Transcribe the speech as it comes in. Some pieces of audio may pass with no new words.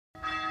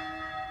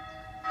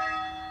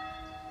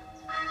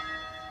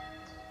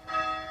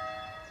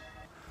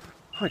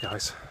Hi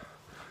guys.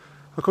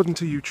 According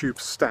to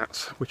YouTube's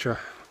stats, which are,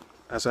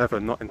 as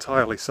ever, not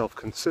entirely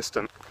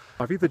self-consistent,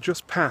 I've either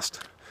just passed,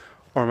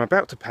 or I'm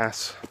about to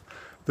pass,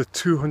 the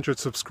 200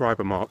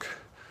 subscriber mark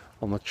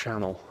on the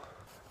channel.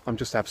 I'm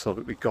just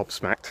absolutely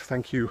gobsmacked.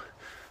 Thank you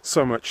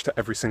so much to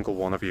every single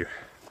one of you.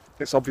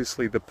 It's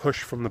obviously the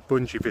push from the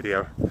Bungie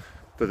video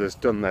that has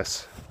done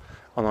this,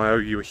 and I owe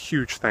you a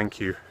huge thank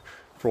you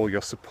for all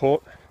your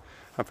support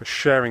and for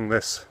sharing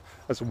this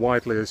as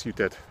widely as you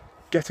did.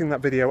 Getting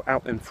that video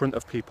out in front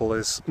of people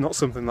is not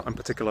something that I'm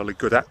particularly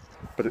good at,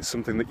 but it's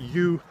something that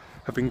you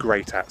have been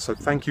great at, so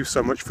thank you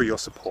so much for your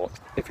support.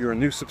 If you're a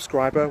new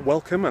subscriber,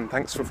 welcome and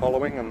thanks for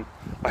following, and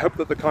I hope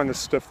that the kind of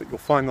stuff that you'll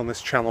find on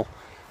this channel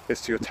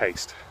is to your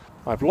taste.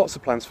 I have lots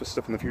of plans for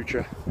stuff in the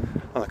future,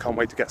 and I can't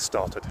wait to get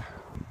started.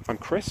 I'm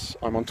Chris,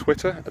 I'm on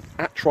Twitter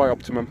at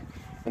 @TryOptimum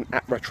and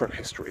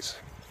 @RetroHistories,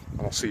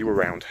 and I'll see you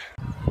around.